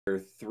There are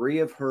 3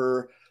 of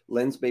her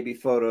Lensbaby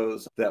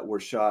photos that were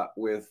shot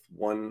with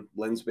one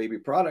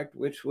Lensbaby product,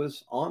 which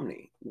was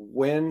OMNI.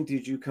 When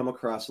did you come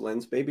across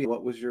Lensbaby?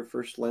 What was your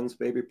first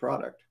Lensbaby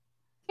product?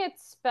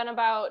 It's been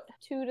about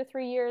 2 to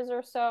 3 years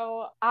or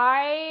so.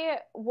 I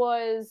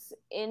was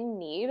in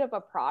need of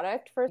a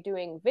product for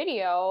doing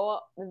video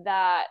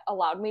that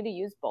allowed me to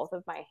use both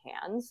of my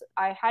hands.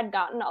 I had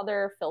gotten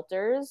other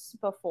filters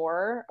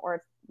before,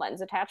 or lens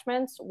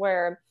attachments,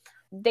 where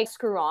they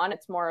screw on.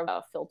 It's more of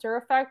a filter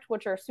effect,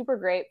 which are super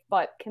great,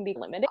 but can be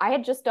limited. I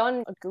had just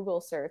done a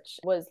Google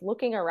search, was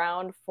looking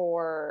around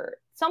for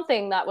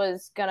something that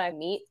was gonna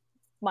meet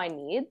my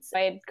needs. I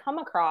had come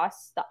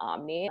across the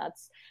OMNI.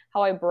 That's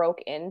how I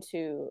broke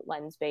into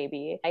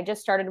Lensbaby. I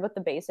just started with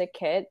the basic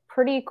kit,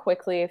 pretty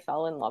quickly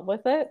fell in love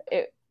with it.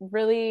 It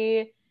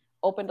really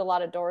opened a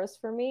lot of doors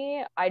for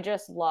me. I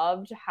just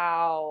loved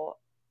how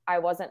I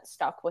wasn't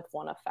stuck with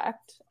one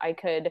effect. I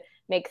could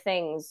make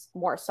things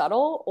more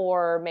subtle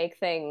or make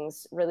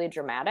things really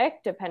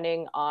dramatic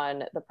depending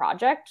on the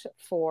project.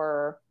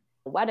 For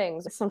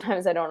weddings,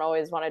 sometimes I don't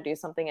always want to do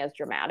something as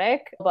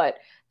dramatic, but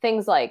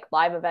things like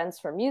live events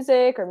for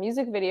music or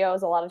music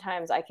videos, a lot of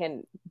times I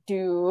can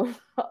do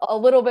a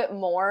little bit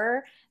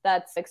more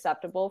that's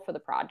acceptable for the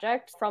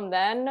project. From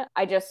then,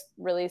 I just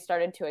really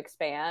started to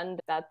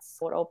expand. That's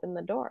what opened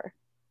the door.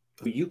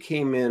 You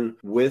came in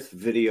with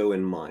video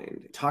in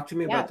mind. Talk to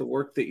me about the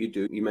work that you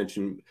do. You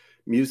mentioned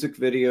music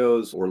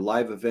videos or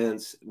live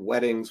events,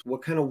 weddings.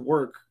 What kind of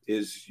work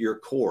is your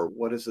core?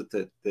 What is it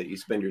that you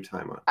spend your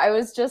time on? I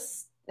was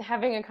just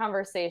having a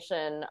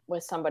conversation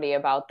with somebody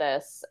about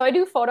this. So I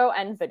do photo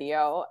and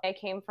video. I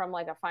came from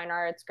like a fine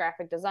arts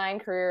graphic design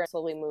career,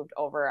 slowly moved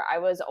over. I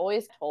was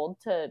always told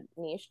to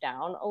niche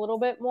down a little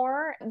bit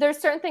more. There's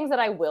certain things that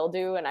I will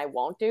do and I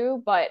won't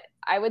do, but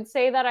I would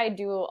say that I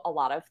do a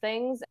lot of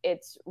things.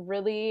 It's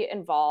really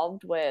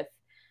involved with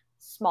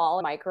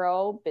small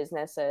micro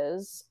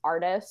businesses,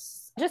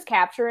 artists, just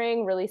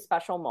capturing really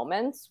special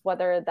moments,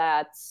 whether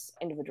that's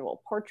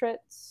individual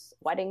portraits,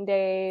 wedding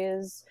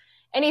days,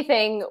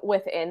 anything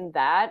within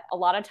that. A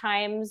lot of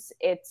times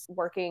it's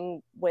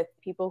working with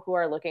people who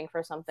are looking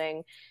for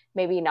something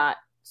maybe not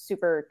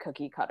super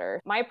cookie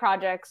cutter. My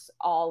projects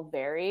all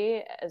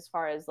vary as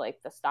far as like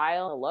the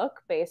style and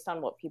look based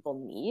on what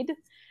people need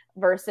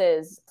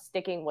versus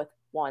sticking with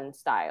one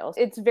style.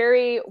 It's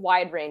very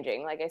wide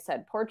ranging. Like I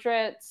said,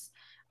 portraits,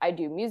 I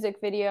do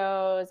music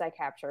videos, I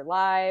capture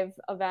live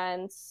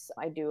events,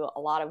 I do a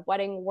lot of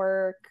wedding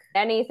work,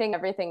 anything,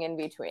 everything in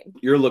between.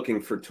 You're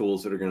looking for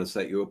tools that are going to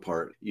set you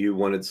apart. You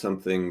wanted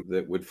something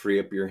that would free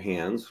up your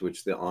hands,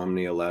 which the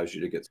OMNI allows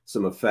you to get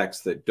some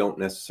effects that don't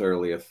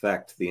necessarily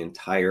affect the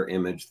entire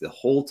image the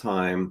whole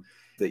time,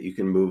 that you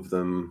can move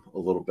them a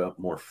little bit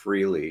more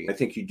freely. I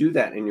think you do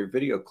that in your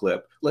video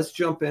clip. Let's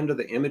jump into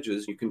the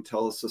images. You can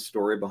tell us the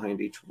story behind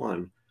each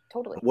one.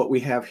 Totally. What we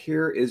have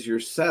here is your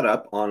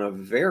setup on a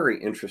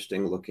very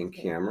interesting looking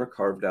camera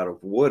carved out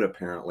of wood,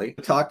 apparently.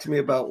 Talk to me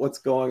about what's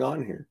going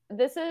on here.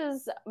 This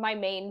is my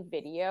main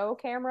video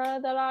camera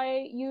that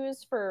I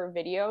use for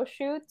video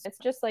shoots. It's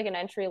just like an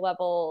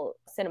entry-level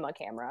cinema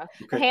camera.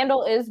 Okay. The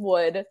handle is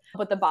wood,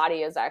 but the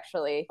body is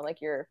actually like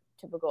your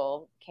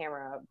typical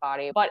camera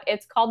body, but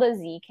it's called a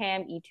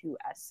Zcam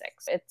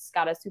E2S6. It's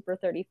got a Super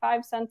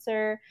 35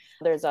 sensor.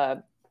 There's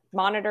a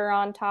monitor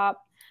on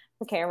top.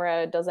 The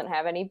camera doesn't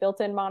have any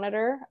built-in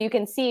monitor. You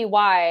can see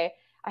why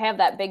I have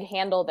that big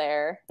handle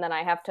there, and then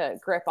I have to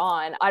grip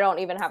on. I don't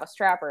even have a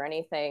strap or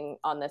anything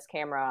on this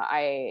camera.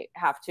 I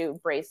have to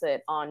brace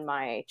it on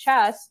my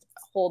chest,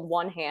 hold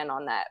one hand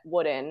on that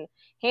wooden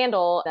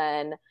handle,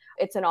 then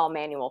it's an all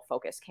manual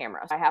focus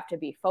camera. I have to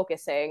be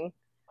focusing.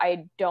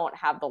 I don't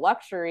have the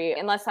luxury,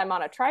 unless I'm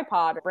on a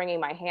tripod, bringing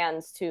my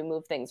hands to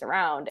move things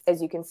around.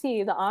 As you can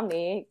see, the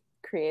OMNI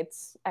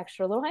creates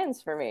extra little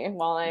hands for me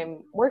while I'm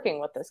working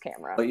with this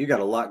camera. Well, you got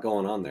a lot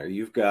going on there.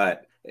 You've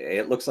got,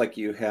 it looks like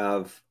you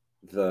have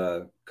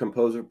the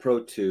Composer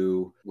Pro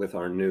 2 with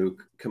our new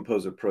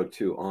Composer Pro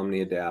 2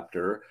 OMNI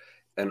Adapter,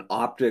 an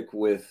optic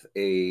with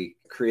a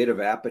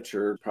creative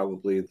aperture,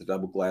 probably the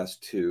double glass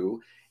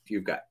 2.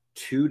 You've got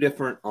 2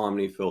 different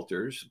OMNI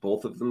filters,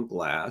 both of them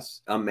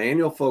glass, a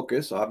manual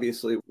focus,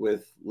 obviously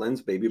with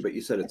Lensbaby, but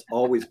you said it's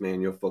always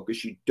manual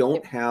focus. You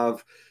don't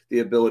have the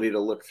ability to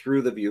look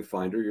through the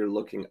viewfinder. You're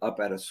looking up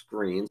at a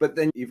screen, but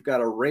then you've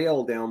got a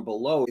rail down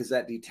below. Is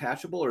that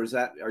detachable, or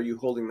are you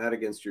holding that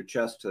against your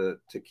chest to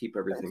keep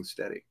everything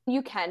steady?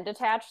 You can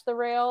detach the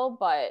rail,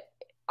 but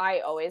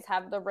I always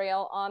have the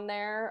rail on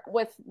there.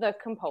 With the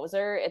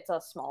Composer, it's a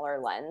smaller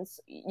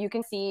lens. You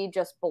can see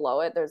just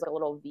below it, there's a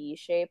little V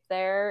shape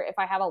there. If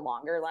I have a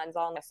longer lens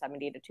on, like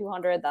 70 to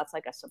 200, that's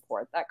like a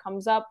support that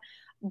comes up.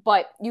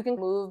 But you can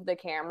move the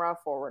camera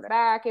forward or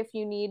back if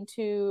you need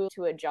to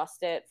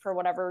adjust it for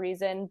whatever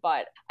reason.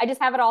 But I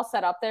just have it all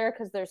set up there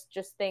because there's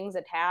just things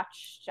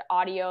attached,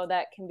 audio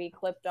that can be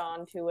clipped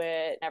onto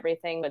it,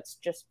 everything that's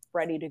just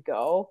ready to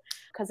go.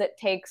 Because it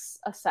takes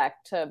a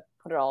sec to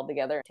put it all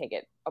together, take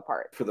it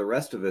apart. For the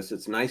rest of us,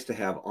 it's nice to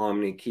have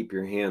Omni keep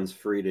your hands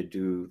free to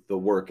do the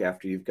work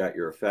after you've got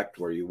your effect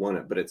where you want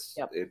it. But it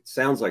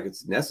sounds like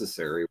it's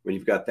necessary when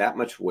you've got that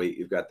much weight,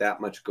 you've got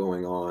that much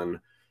going on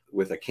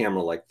with a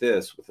camera like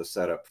this, with a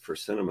setup for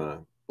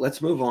cinema.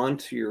 Let's move on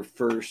to your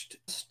first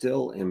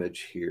still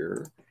image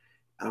here.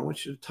 I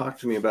want you to talk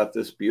to me about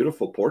this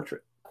beautiful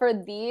portrait. For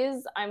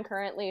these, I'm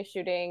currently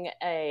shooting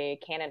a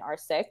Canon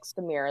R6,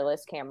 the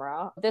mirrorless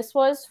camera. This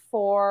was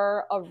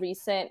for a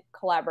recent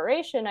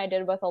collaboration I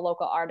did with a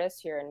local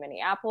artist here in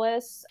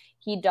Minneapolis.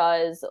 He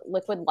does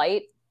liquid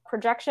light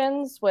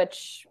projections,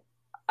 which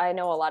I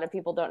know a lot of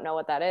people don't know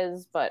what that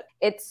is, but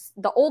it's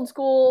the old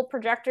school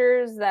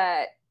projectors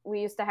that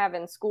we used to have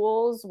in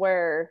schools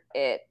where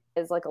it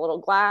is like a little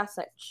glass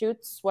that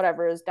shoots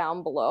whatever is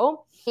down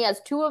below. He has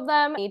two of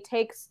them. He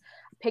takes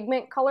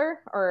pigment color,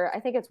 or I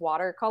think it's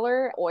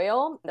watercolor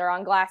oil. They're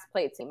on glass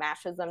plates. He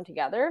mashes them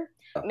together.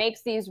 It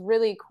makes these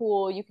really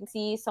cool. You can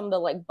see some of the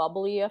like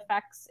bubbly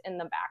effects in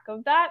the back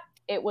of that.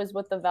 It was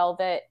with the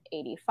Velvet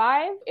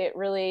 85. It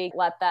really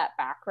let that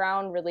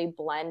background really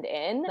blend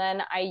in.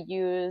 Then I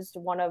used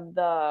one of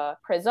the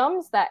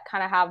prisms that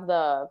kind of have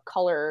the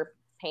color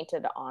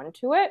painted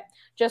onto it,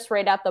 just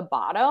right at the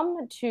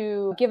bottom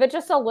to give it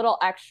just a little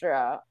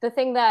extra. The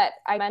thing that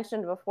I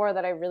mentioned before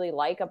that I really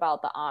like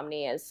about the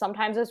Omni is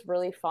sometimes it's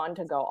really fun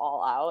to go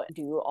all out,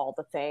 do all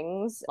the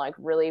things, like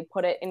really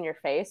put it in your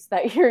face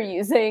that you're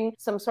using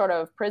some sort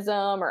of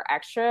prism or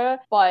extra.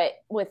 But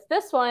with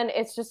this one,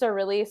 it's just a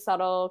really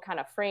subtle kind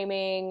of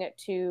framing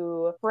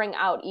to bring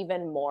out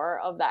even more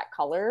of that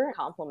color,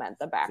 complement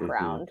the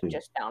background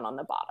just down on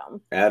the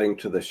bottom. Adding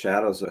to the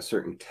shadows a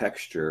certain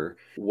texture.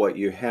 What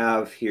you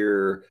have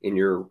here in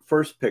your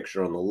first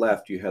picture on the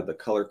left, you have the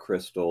color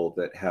crystal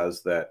that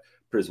has that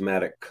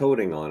prismatic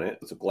coating on it.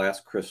 It's a glass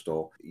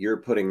crystal. You're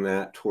putting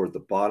that toward the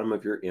bottom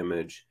of your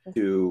image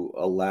to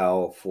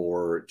allow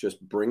for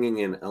just bringing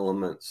in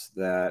elements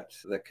that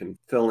can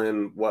fill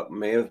in what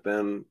may have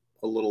been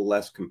a little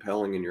less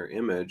compelling in your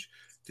image,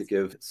 to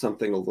give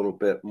something a little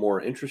bit more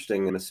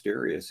interesting and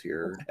mysterious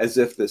here, as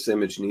if this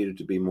image needed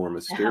to be more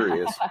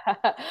mysterious.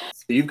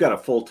 So you've got a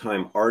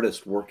full-time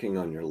artist working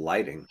on your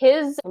lighting.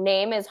 His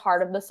name is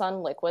Heart of the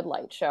Sun Liquid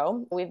Light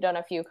Show. We've done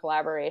a few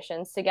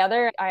collaborations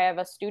together. I have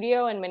a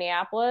studio in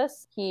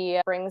Minneapolis.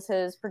 He brings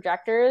his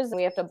projectors.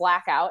 We have to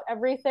black out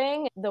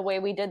everything. The way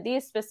we did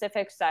these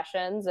specific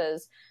sessions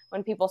is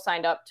when people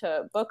signed up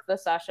to book the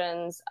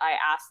sessions, I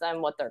asked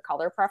them what their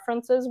color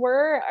preferences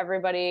were.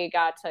 Everybody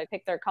got to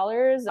pick their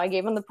colors. I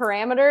gave him the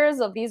parameters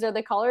of these are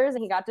the colors,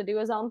 and he got to do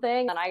his own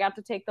thing. And I got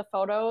to take the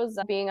photos.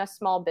 Being a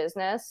small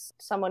business,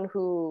 someone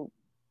who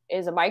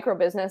is a micro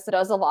business that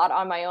does a lot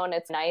on my own,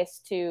 it's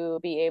nice to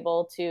be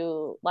able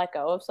to let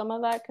go of some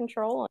of that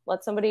control and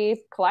let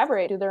somebody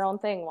collaborate, do their own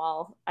thing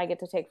while I get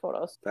to take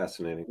photos.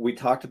 Fascinating. We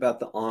talked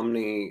about the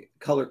Omni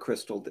color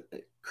crystal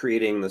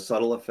creating the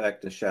subtle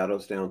effect of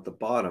shadows down at the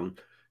bottom.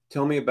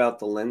 Tell me about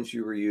the lens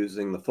you were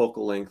using, the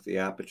focal length, the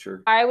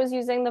aperture. I was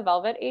using the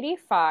Velvet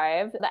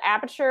 85. The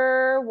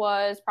aperture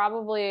was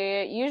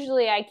probably,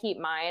 usually I keep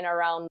mine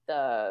around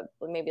the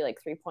maybe like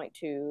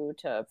 3.2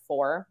 to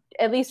 4,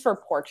 at least for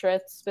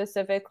portraits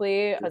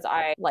specifically, because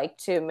I like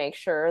to make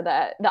sure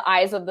that the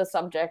eyes of the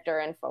subject are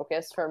in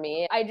focus for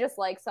me. I just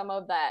like some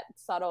of that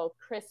subtle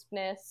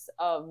crispness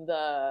of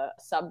the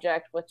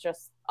subject with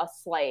just a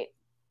slight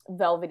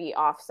velvety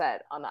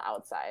offset on the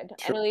outside.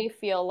 I really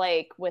feel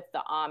like with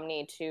the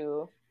Omni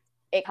too,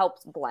 it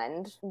helps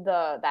blend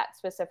that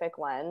specific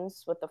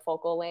lens with the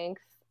focal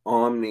length.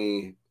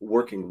 Omni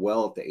working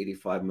well at the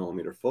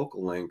 85mm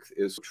focal length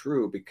is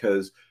true,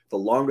 because the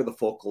longer the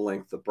focal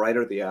length, the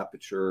brighter the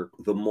aperture,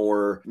 the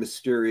more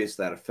mysterious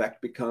that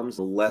effect becomes,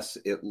 the less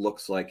it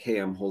looks like, hey,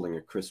 I'm holding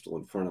a crystal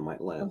in front of my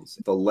lens.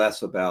 The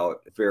less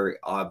about very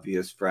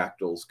obvious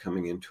fractals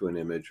coming into an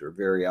image or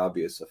very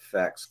obvious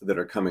effects that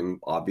are coming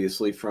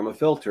obviously from a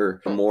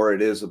filter, the more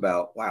it is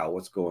about, wow,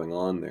 what's going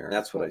on there?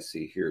 That's what I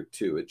see here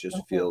too. It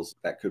just feels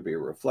that could be a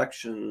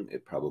reflection.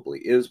 It probably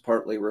is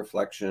partly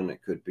reflection.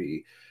 It could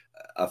be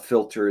a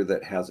filter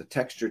that has a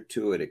texture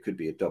to it. It could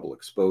be a double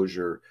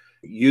exposure.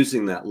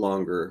 Using that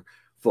longer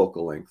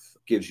focal length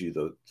gives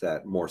you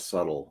that more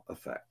subtle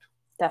effect.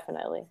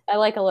 Definitely. I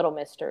like a little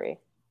mystery.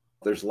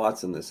 There's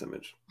lots in this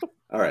image.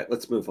 All right,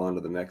 let's move on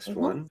to the next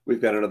one.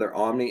 We've got another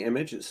Omni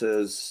image. It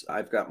says,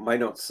 I've got my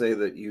notes say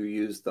that you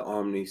use the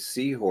Omni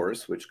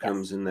Seahorse, which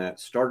comes in that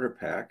starter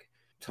pack.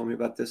 Tell me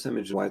about this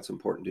image and why it's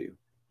important to you.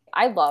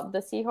 I love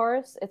the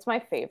Seahorse. It's my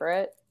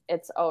favorite.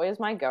 It's always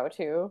my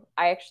go-to.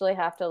 I actually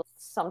have to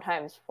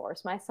sometimes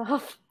force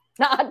myself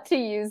not to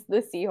use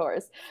the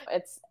Seahorse.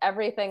 It's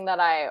everything that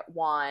I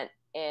want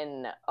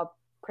in a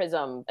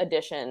prism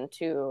addition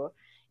to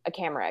a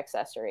camera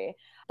accessory.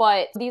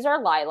 But these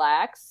are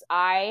lilacs.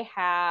 I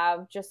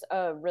have just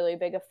a really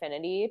big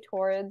affinity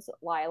towards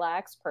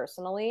lilacs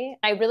personally.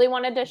 I really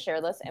wanted to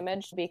share this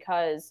image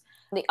because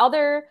the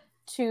other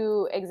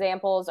two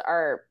examples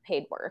are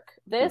paid work.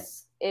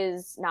 This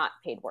is not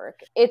paid work.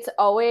 It's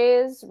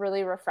always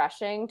really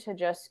refreshing to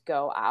just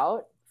go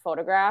out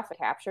photograph,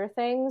 capture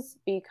things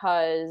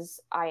because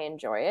I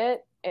enjoy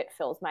it. It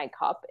fills my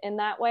cup in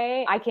that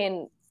way. I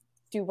can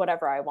do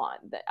whatever I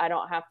want. I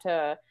don't have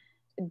to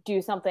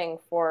do something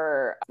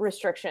for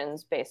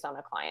restrictions based on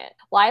a client.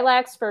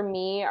 Lilacs for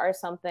me are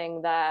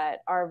something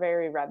that are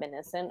very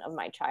reminiscent of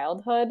my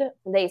childhood.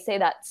 They say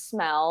that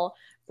smell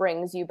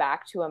brings you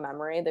back to a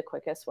memory the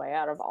quickest way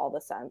out of all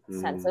the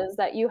senses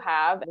that you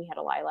have. We had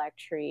a lilac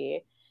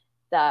tree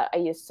that I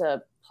used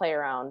to play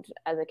around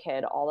as a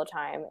kid all the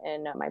time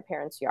in my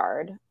parents'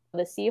 yard.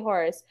 The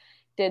seahorse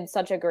did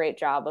such a great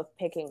job of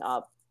picking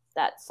up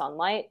that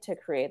sunlight to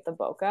create the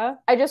bokeh.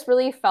 I just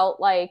really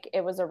felt like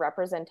it was a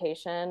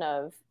representation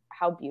of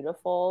how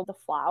beautiful the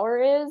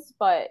flower is,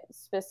 but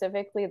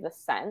specifically the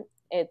scent.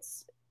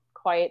 It's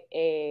quite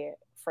a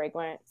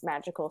fragrant,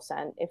 magical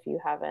scent if you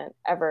haven't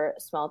ever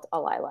smelled a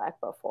lilac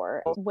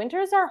before.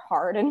 Winters are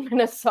hard in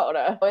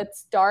Minnesota.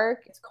 It's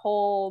dark, it's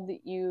cold,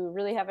 you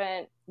really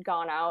haven't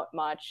gone out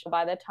much.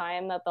 By the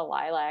time that the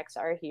lilacs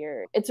are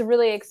here, it's a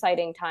really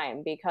exciting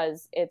time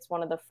because it's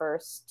one of the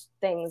first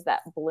things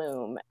that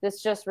bloom.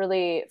 This just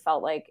really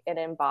felt like it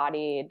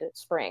embodied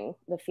spring,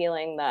 the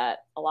feeling that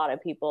a lot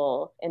of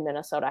people in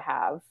Minnesota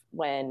have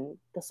when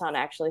the sun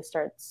actually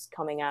starts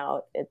coming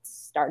out. It's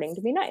starting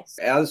to be nice.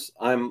 As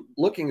I'm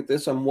looking at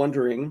this, I'm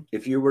wondering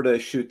if you were to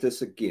shoot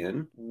this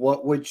again,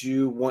 what would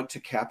you want to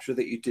capture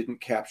that you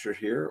didn't capture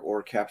here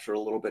or capture a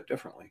little bit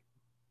differently?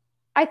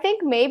 I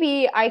think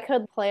maybe I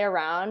could play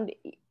around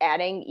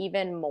adding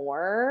even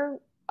more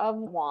of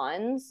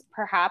wands.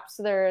 Perhaps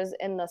there's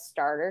in the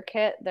starter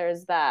kit,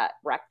 there's that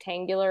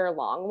rectangular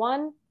long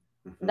one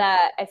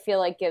that I feel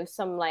like gives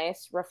some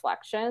nice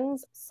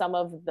reflections. Some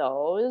of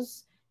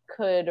those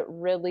could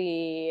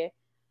really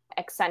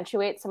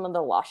accentuate some of the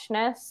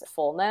lushness,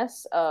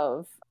 fullness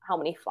of how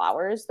many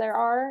flowers there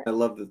are. I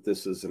love that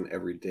this is an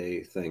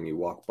everyday thing. You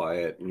walk by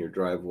it in your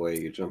driveway,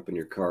 you jump in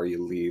your car,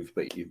 you leave,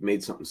 but you've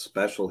made something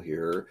special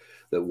here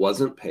that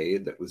wasn't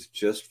paid, that was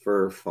just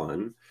for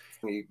fun.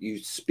 You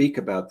speak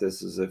about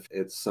this as if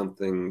it's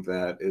something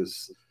that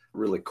is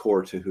really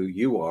core to who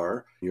you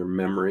are, your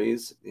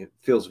memories. It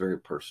feels very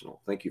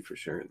personal. Thank you for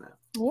sharing that.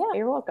 Yeah,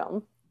 you're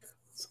welcome.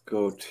 Let's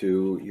go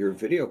to your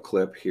video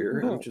clip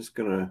here. I'm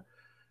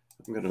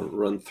gonna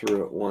run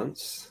through it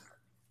once.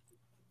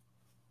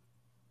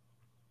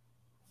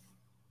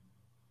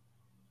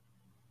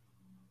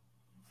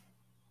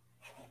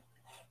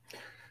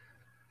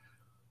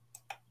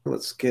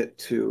 Let's get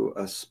to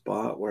a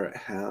spot where it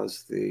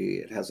has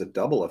a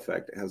double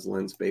effect. It has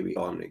Lensbaby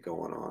OMNI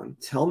going on.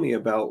 Tell me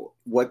about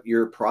what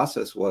your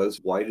process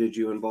was. Why did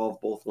you involve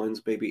both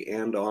Lensbaby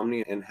and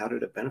OMNI, and how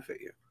did it benefit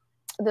you?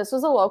 This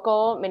was a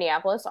local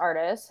Minneapolis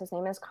artist. His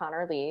name is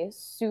Connor Lee,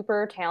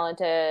 super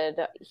talented.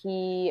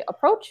 He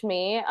approached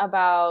me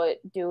about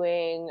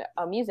doing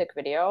a music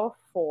video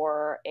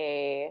for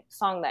a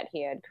song that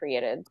he had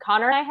created.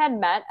 Connor and I had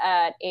met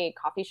at a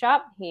coffee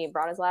shop. He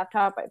brought his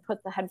laptop. I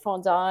put the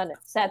headphones on,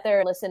 sat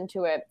there, listened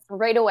to it.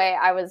 Right away,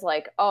 I was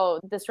like, oh,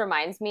 this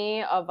reminds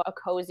me of a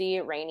cozy,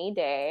 rainy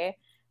day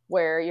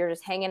where you're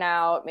just hanging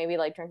out, maybe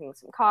like drinking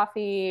some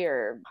coffee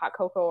or hot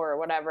cocoa or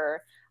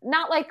whatever.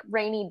 Not like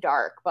rainy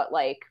dark, but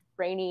like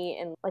rainy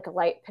in like a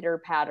light pitter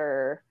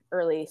patter,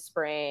 early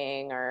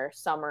spring or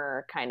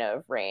summer kind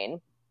of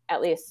rain.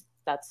 At least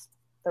that's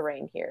the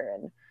rain here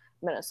in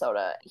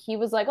Minnesota. He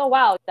was like, oh,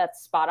 wow,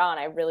 that's spot on.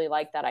 I really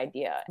like that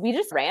idea. We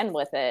just ran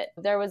with it.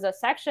 There was a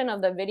section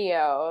of the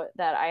video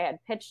that I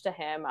had pitched to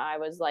him. I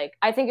was like,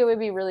 I think it would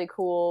be really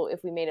cool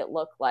if we made it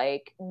look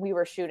like we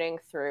were shooting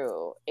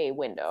through a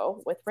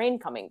window with rain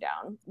coming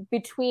down.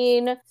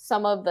 Between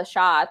some of the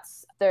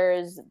shots,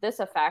 there's this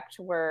effect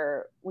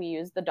where we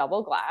use the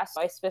double glass.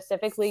 I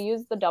specifically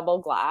used the double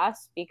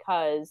glass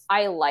because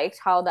I liked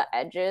how the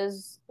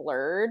edges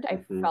blurred.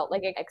 I felt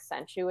like it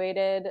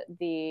accentuated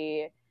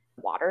the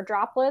water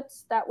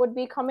droplets that would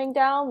be coming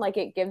down. Like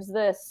it gives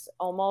this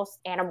almost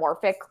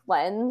anamorphic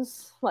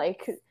lens,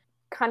 like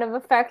kind of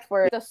effect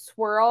where the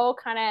swirl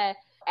kind of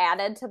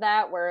added to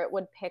that where it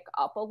would pick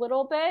up a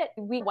little bit.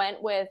 We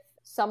went with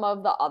some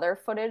of the other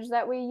footage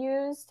that we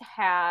used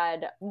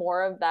had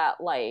more of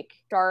that like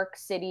dark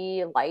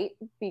city light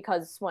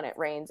because when it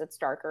rains, it's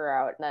darker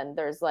out. And then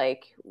there's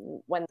like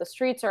when the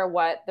streets are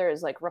wet,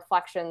 there's like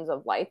reflections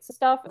of lights and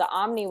stuff. The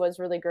OMNI was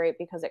really great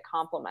because it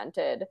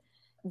complemented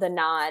the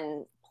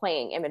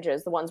non-playing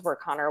images, the ones where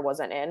Connor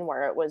wasn't in,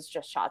 where it was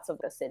just shots of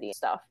the city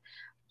stuff.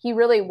 He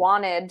really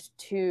wanted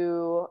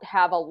to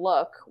have a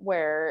look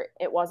where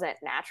it wasn't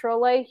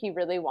natural light. He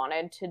really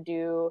wanted to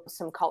do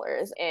some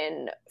colors.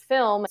 In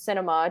film,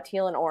 cinema,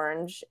 teal and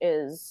orange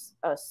is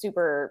a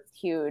super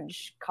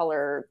huge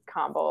color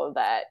combo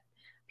that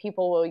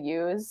people will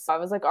use. I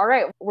was like, all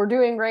right, we're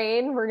doing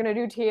rain. We're going to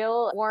do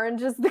teal.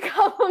 Orange is the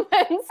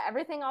complement.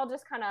 Everything all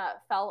just kind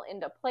of fell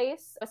into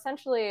place.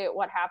 Essentially,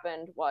 what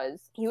happened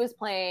was he was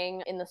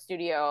playing in the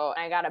studio.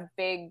 And I got a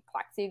big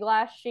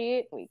plexiglass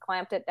sheet. We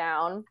clamped it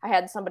down. I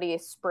had somebody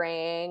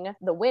spraying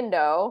the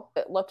window.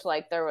 It looked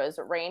like there was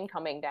rain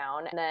coming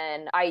down. And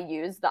then I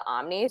used the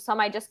OMNI. Some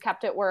I just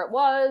kept it where it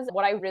was.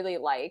 What I really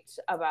liked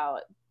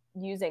about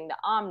using the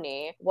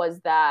Omni was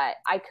that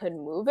I could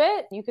move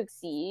it. You could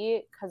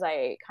see because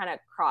I kind of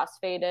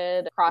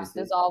cross-faded,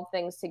 cross-dissolved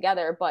things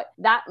together. But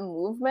that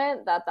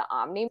movement that the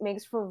Omni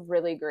makes for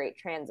really great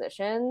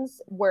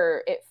transitions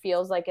where it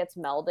feels like it's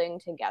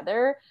melding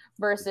together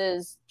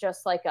versus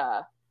just like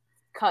a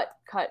cut,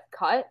 cut,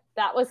 cut.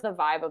 That was the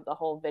vibe of the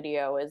whole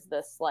video, is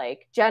this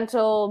like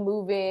gentle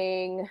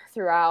moving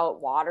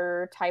throughout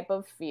water type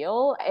of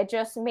feel. It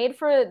just made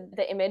for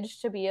the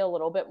image to be a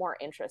little bit more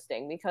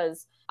interesting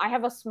because I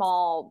have a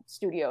small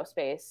studio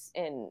space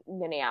in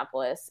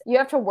Minneapolis. You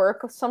have to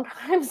work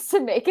sometimes to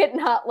make it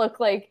not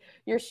look like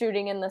you're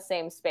shooting in the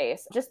same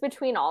space. Just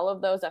between all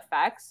of those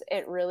effects,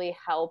 it really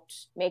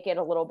helped make it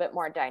a little bit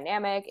more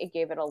dynamic. It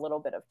gave it a little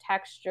bit of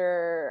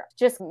texture,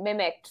 just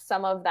mimicked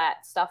some of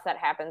that stuff that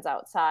happens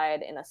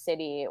outside in a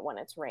city when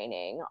it's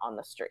raining on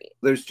the street.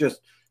 There's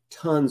just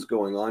tons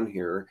going on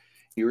here.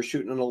 You were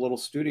shooting in a little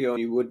studio,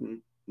 you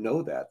wouldn't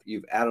know that.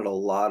 You've added a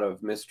lot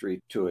of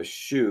mystery to a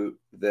shoot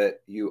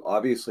that you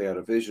obviously had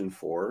a vision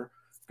for.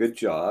 Good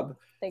job.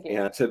 Thank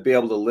you. And to be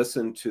able to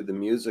listen to the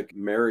music,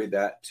 marry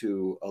that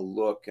to a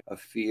look, a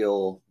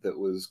feel that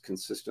was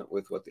consistent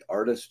with what the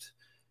artist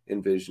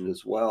envisioned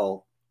as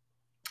well.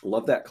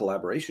 Love that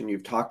collaboration.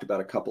 You've talked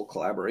about a couple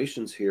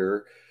collaborations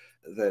here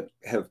that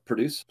have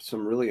produced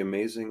some really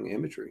amazing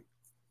imagery.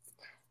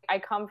 I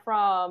come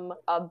from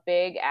a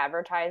big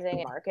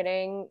advertising and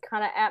marketing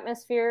kind of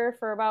atmosphere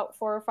for about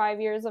 4 or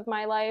 5 years of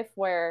my life,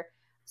 where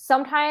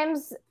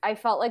sometimes I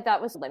felt like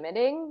that was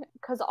limiting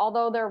because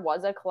although there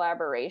was a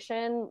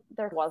collaboration,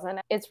 there wasn't.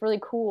 It's really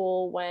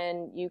cool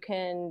when you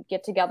can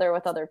get together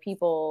with other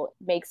people,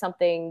 make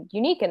something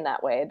unique in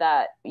that way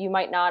that you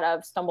might not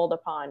have stumbled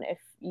upon if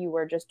you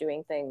were just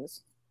doing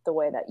things the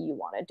way that you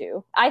want to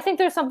do. I think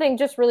there's something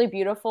just really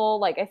beautiful.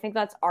 Like, I think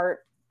that's art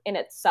in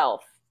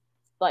itself.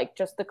 Like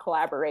just the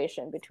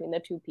collaboration between the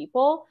two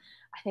people.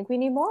 I think we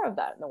need more of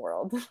that in the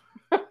world.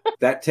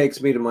 That takes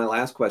me to my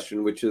last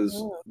question, which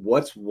is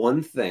what's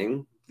one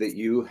thing that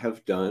you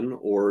have done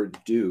or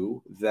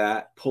do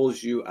that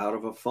pulls you out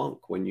of a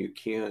funk when you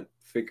can't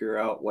figure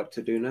out what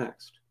to do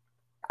next?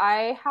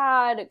 I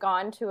had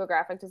gone to a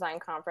graphic design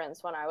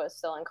conference when I was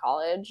still in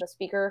college. The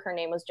speaker, her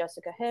name was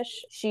Jessica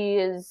Hish. She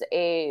is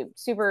a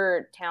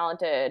super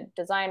talented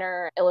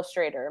designer,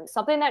 illustrator.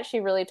 Something that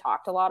she really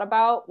talked a lot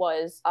about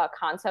was a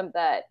concept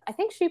that I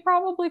think she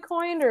probably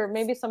coined, or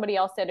maybe somebody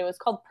else did. It was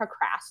called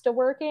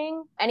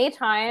procrastinating.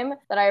 Anytime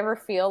that I ever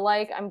feel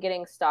like I'm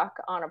getting stuck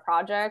on a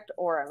project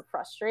or I'm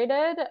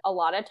frustrated, a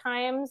lot of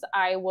times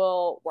I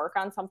will work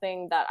on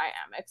something that I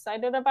am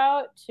excited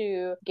about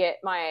to get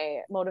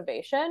my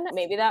motivation.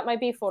 Maybe that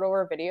might be photo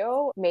or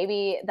video.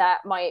 Maybe that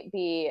might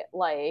be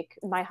like,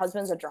 my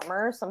husband's a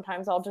drummer.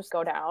 Sometimes I'll just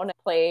go down and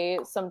play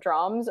some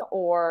drums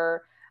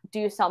or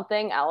do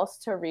something else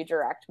to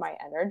redirect my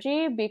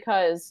energy,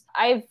 because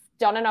I've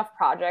done enough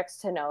projects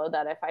to know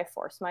that if I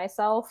force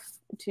myself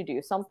to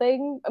do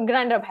something, I'm going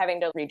to end up having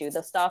to redo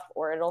the stuff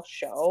or it'll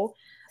show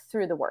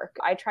through the work.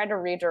 I try to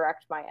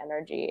redirect my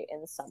energy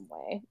in some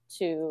way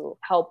to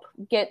help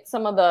get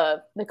some of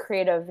the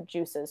creative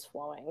juices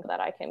flowing that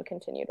I can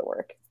continue to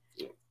work.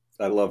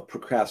 I love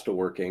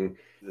procrastinating.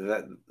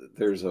 That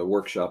there's a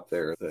workshop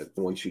there that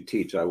once you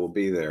teach, I will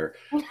be there.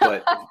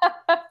 But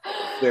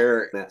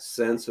there, that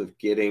sense of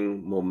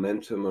getting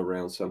momentum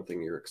around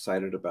something you're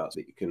excited about,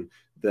 so that you can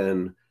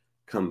then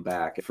come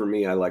back. For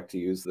me, I like to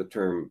use the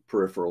term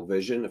peripheral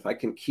vision. If I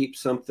can keep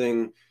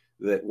something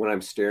that when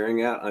I'm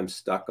staring at, I'm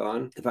stuck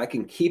on, if I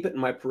can keep it in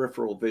my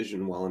peripheral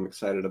vision while I'm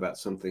excited about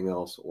something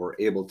else, or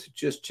able to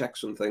just check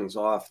some things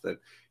off that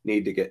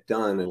need to get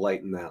done and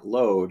lighten that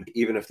load,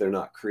 even if they're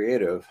not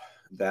creative,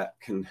 that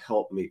can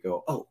help me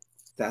go, oh,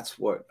 that's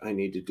what I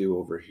need to do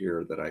over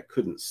here that I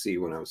couldn't see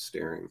when I was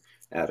staring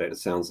at it. It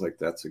sounds like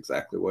that's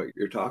exactly what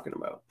you're talking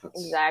about.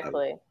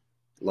 Exactly.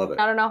 Love it.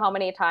 I don't know how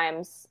many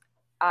times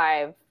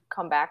I've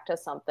come back to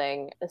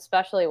something,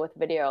 especially with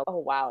video. Oh,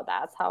 wow,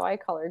 that's how I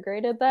color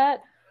graded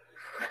that.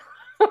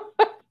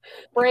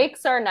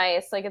 Breaks are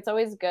nice. Like, it's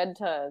always good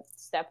to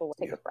step away,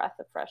 take a breath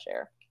of fresh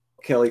air.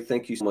 Kelly,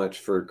 thank you so much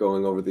for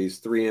going over these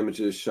 3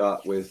 images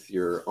shot with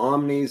your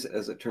Omnis,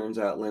 as it turns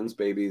out,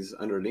 Lensbaby's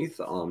underneath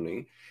the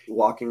Omni,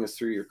 walking us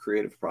through your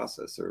creative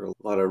process. There are a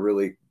lot of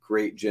really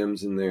great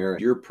gems in there.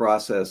 Your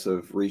process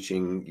of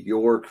reaching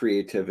your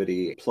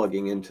creativity,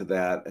 plugging into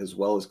that, as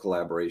well as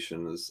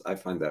collaboration, I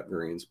find that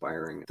very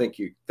inspiring. Thank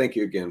you. Thank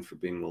you again for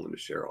being willing to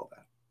share all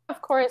that.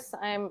 Of course,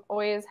 I'm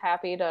always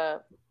happy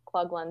to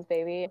plug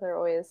Lensbaby. They're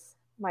always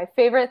my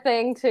favorite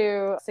thing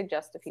to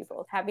suggest to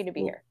people. Happy to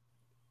be here.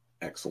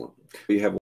 Excellent. You have